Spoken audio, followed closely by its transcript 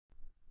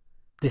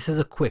This is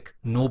a quick,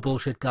 no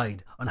bullshit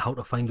guide on how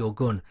to find your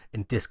gun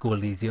in Disco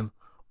Elysium.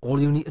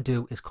 All you need to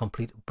do is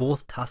complete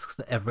both tasks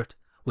for Evart,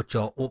 which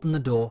are open the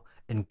door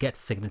and get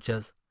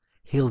signatures.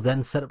 He'll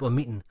then set up a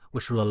meeting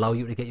which will allow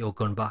you to get your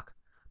gun back.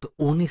 The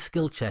only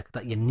skill check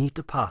that you need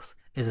to pass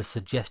is a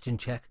suggestion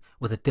check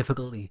with a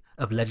difficulty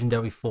of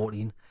Legendary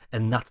 14,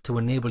 and that's to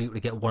enable you to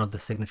get one of the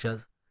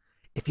signatures.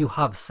 If you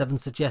have 7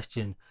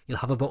 suggestion, you'll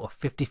have about a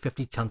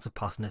 50-50 chance of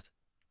passing it.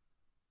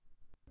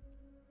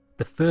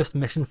 The first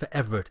mission for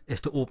Evart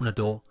is to open a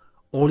door.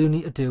 All you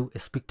need to do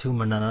is speak to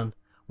Mananan,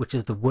 which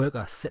is the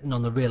worker sitting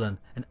on the railing,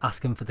 and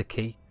ask him for the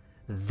key.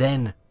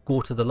 Then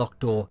go to the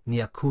locked door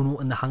near Kuno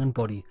and the hanging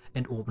body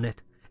and open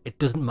it. It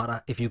doesn't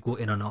matter if you go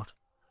in or not.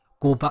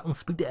 Go back and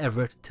speak to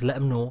Evart to let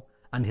him know,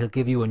 and he'll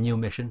give you a new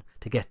mission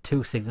to get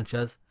 2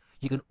 signatures.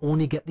 You can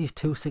only get these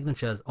 2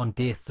 signatures on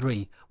day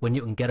 3 when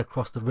you can get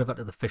across the river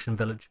to the fishing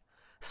village.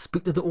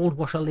 Speak to the old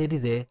washer lady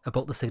there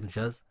about the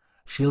signatures.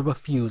 She'll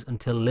refuse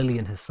until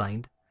Lillian has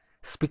signed.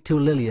 Speak to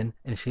Lillian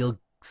and she'll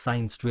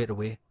sign straight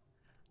away.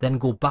 Then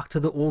go back to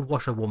the old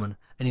washer woman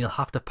and you'll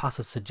have to pass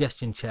a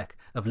suggestion check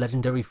of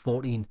Legendary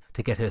 14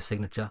 to get her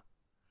signature.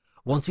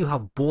 Once you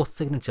have both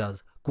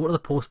signatures, go to the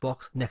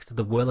postbox next to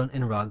the whirling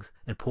in rags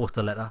and post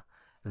a letter.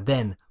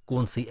 Then go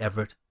and see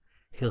Evart.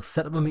 He'll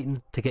set up a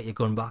meeting to get your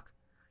gun back.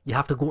 You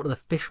have to go to the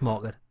fish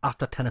market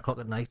after 10 o'clock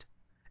at night,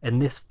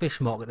 and this fish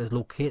market is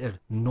located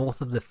north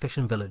of the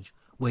fishing village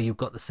where you've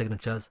got the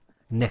signatures,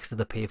 next to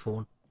the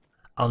payphone.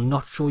 I'll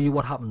not show you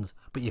what happens,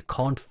 but you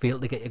can't fail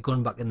to get your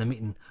gun back in the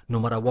meeting no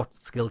matter what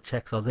skill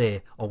checks are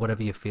there or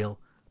whatever you feel.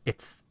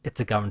 It's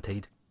a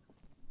guaranteed.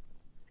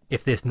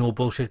 If this no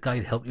bullshit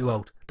guide helped you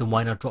out, then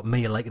why not drop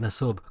me a like and a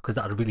sub, because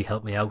that would really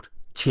help me out.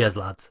 Cheers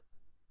lads.